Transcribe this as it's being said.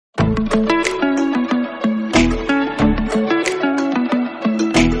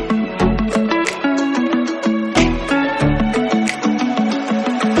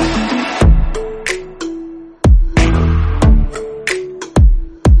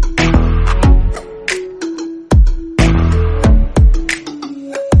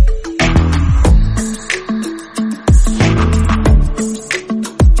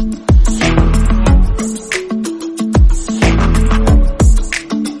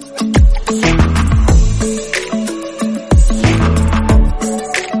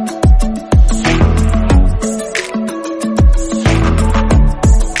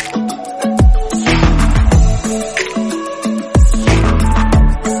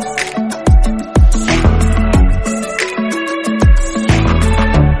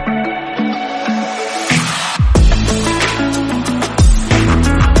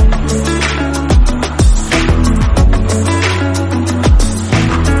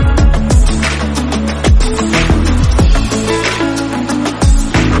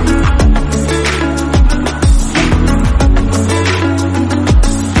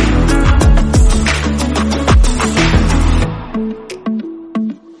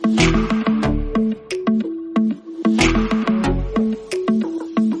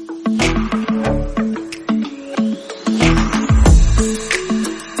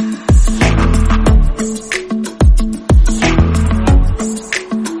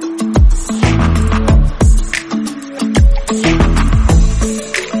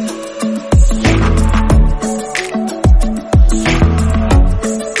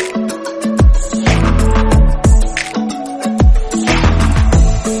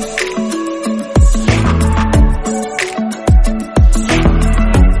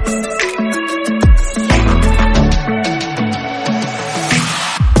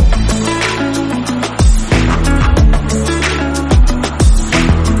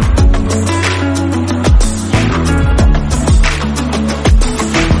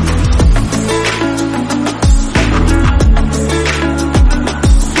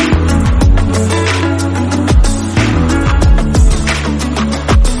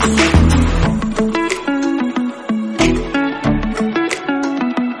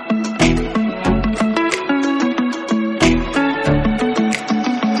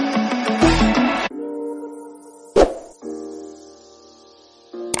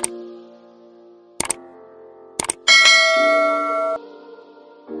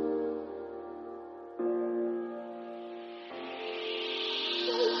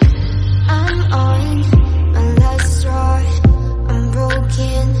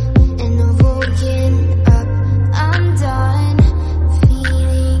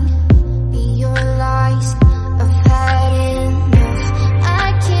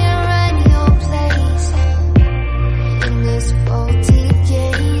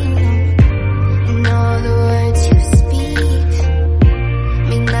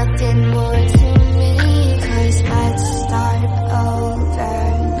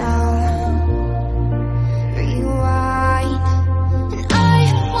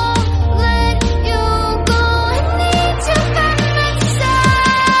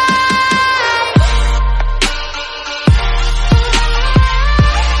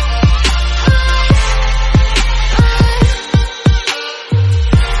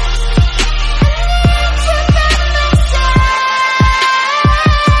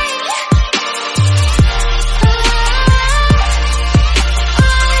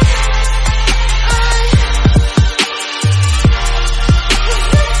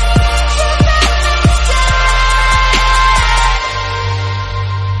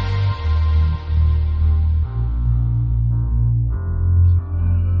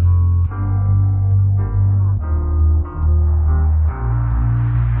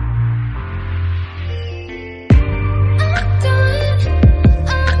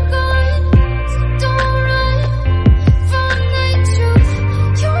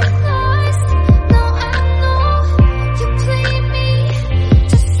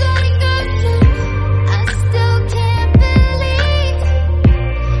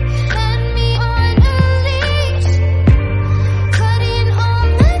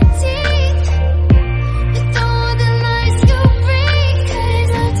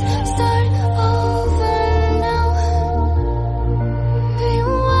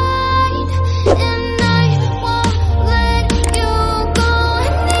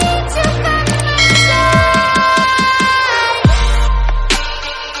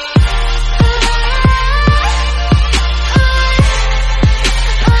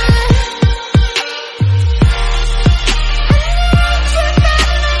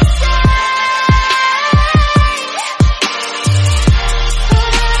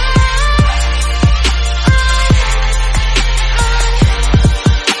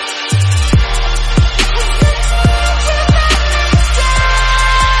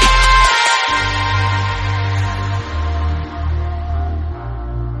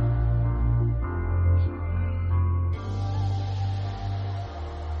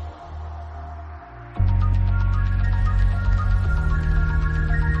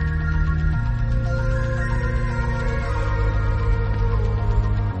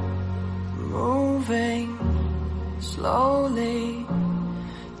slowly.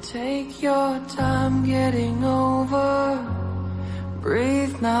 Take your time getting over.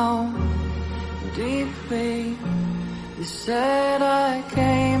 Breathe now, deeply. You said I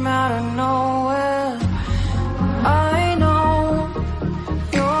came out of nowhere. I know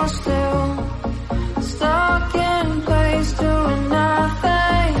you're still stuck in place doing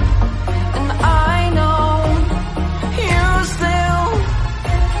nothing. And I know you still,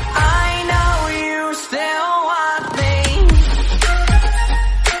 I know you still want me.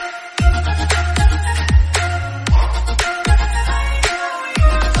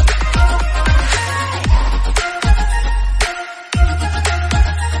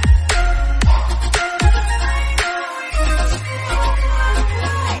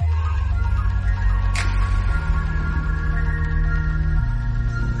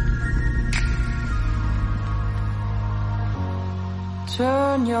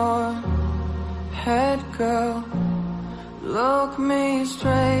 Turn your head, girl. Look me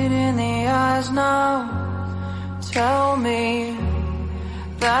straight in the eyes now. Tell me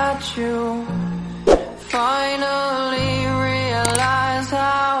that you finally realize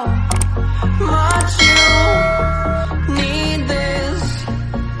how much you need this.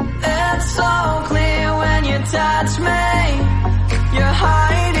 It's so clear when you touch me. You're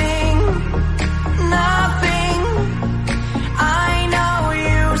hiding nothing. I know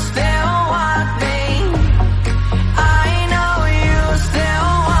you still want me. I know you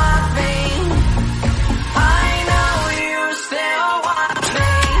still want me. I know you still want me.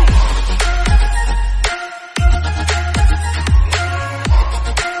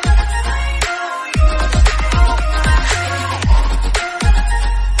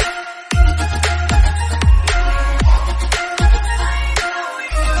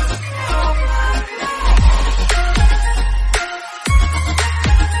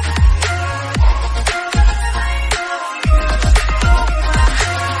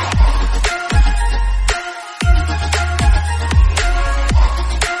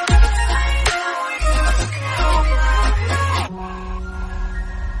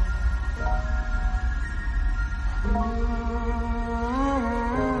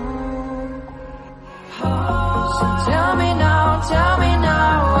 Tell me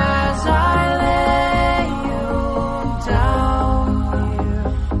now as I lay you down.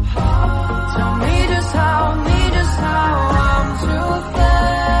 Tell me just how I'm to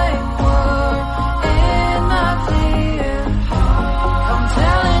think we're in the clear. I'm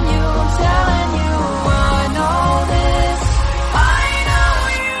telling you, I know this. I know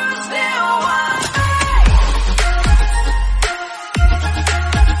you still want me.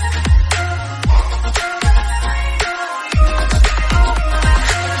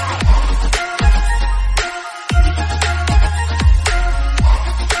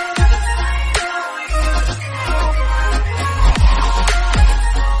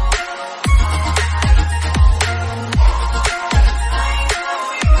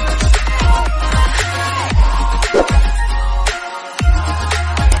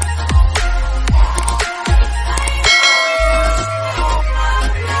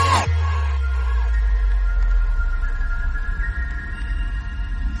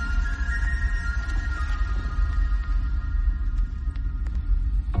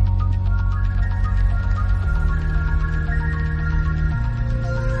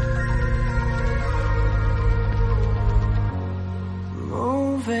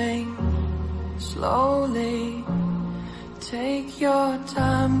 Slowly, take your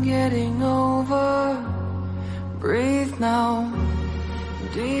time getting over. Breathe now,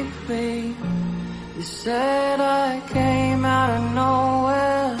 deeply. You said I came out of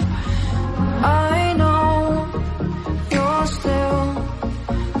nowhere. I know you're still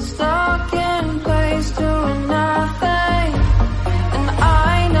stuck in place doing nothing. And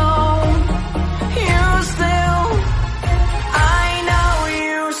I know you still, I know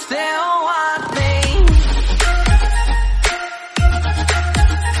you still want me.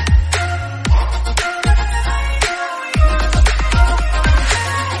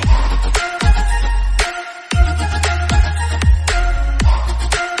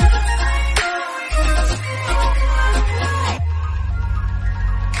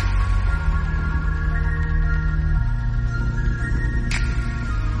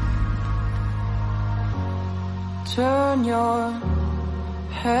 Turn your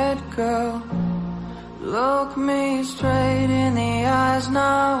head, girl. Look me straight in the eyes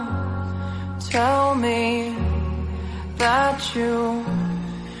now. Tell me that you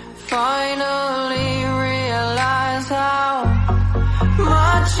finally realize how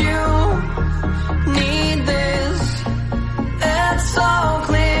much you